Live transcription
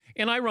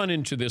And I run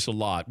into this a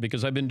lot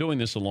because I've been doing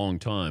this a long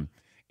time.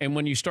 And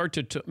when you start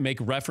to make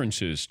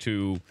references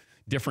to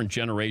different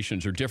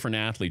generations or different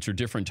athletes or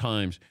different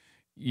times,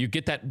 you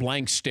get that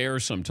blank stare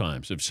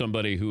sometimes of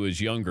somebody who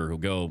is younger who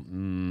go,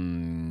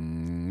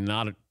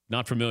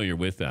 not familiar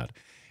with that.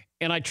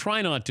 And I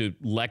try not to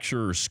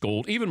lecture or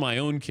scold even my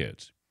own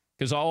kids,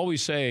 because I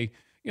always say,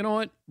 you know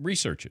what,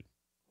 research it.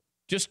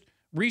 Just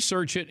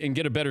research it and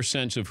get a better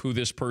sense of who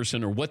this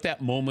person or what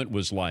that moment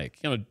was like.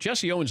 You know,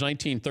 Jesse Owens,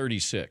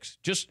 1936.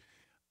 Just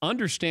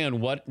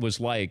understand what it was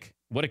like,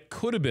 what it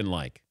could have been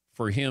like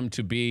for him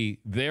to be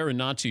there in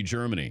Nazi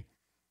Germany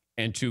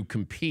and to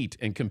compete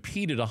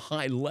at a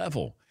high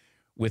level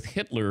with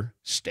Hitler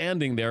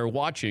standing there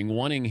watching,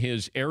 wanting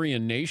his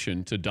Aryan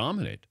nation to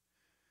dominate.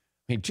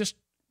 I mean, just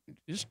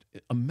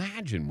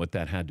imagine what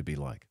that had to be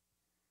like.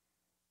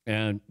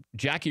 And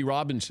Jackie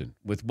Robinson,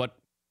 with what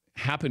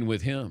happened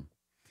with him.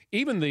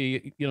 Even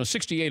the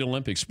 68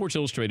 Olympics, Sports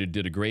Illustrated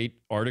did a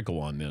great article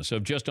on this,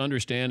 of just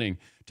understanding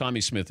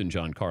Tommy Smith and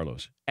John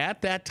Carlos.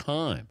 At that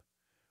time,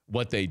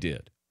 what they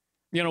did.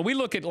 You know, we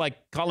look at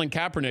like Colin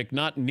Kaepernick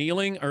not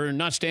kneeling or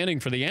not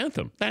standing for the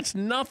anthem. That's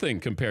nothing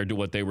compared to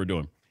what they were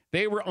doing.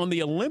 They were on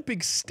the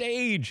Olympic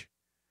stage.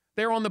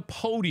 They're on the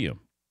podium.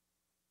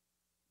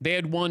 They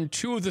had won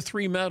 2 of the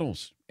 3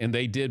 medals, and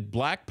they did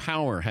black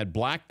power, had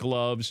black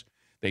gloves.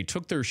 They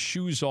took their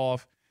shoes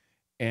off,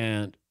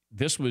 and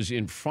this was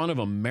in front of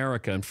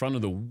America, in front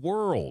of the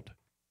world,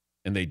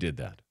 and they did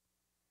that.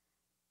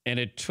 And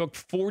it took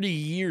 40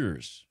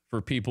 years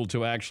for people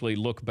to actually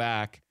look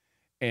back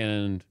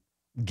and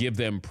give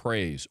them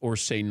praise or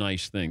say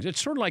nice things.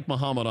 It's sort of like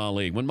Muhammad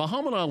Ali. When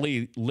Muhammad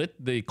Ali lit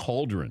the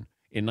cauldron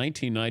in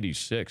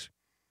 1996,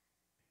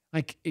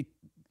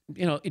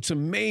 it's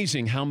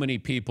amazing how many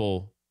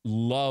people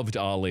loved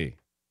Ali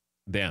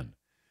then.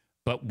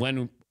 But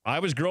when I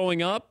was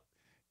growing up,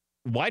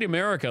 white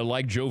America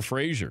liked Joe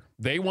Frazier.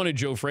 They wanted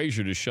Joe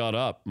Frazier to shut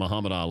up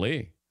Muhammad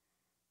Ali.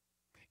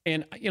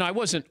 And, I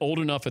wasn't old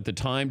enough at the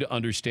time to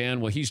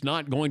understand, well, he's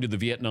not going to the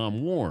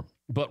Vietnam War.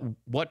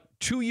 But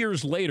 2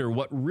 years later,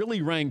 what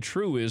really rang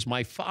true is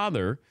my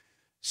father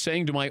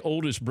saying to my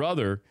oldest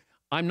brother,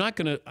 I'm not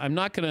going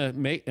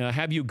to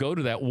have you go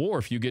to that war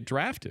if you get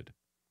drafted.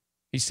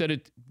 He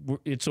said,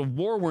 it's a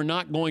war we're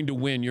not going to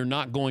win. You're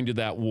not going to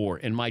that war.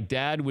 And my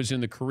dad was in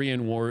the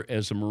Korean War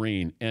as a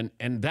Marine. And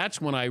that's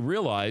when I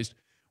realized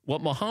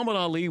what Muhammad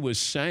Ali was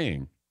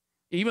saying,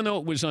 even though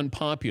it was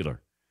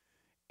unpopular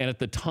and at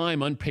the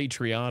time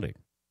unpatriotic.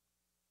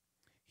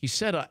 He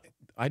said,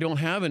 I don't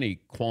have any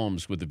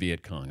qualms with the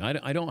Viet Cong.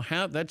 I don't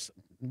have, that's,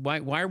 why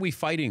are we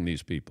fighting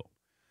these people?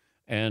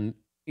 And,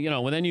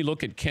 and then you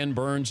look at Ken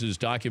Burns'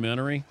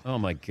 documentary. Oh,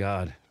 my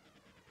God.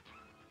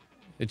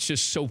 It's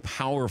just so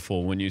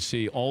powerful when you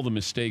see all the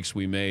mistakes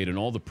we made and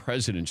all the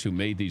presidents who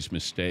made these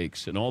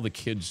mistakes and all the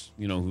kids,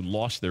 who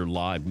lost their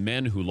lives,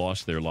 men who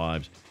lost their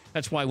lives.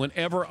 That's why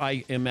whenever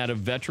I am at a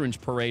veterans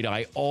parade,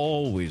 I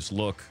always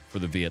look for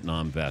the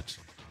Vietnam vets,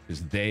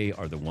 because they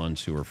are the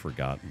ones who are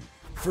forgotten.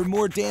 For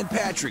more Dan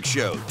Patrick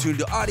Show, tune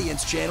to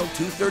Audience Channel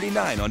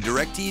 239 on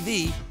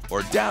DirecTV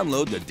or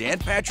download the Dan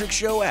Patrick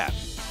Show app.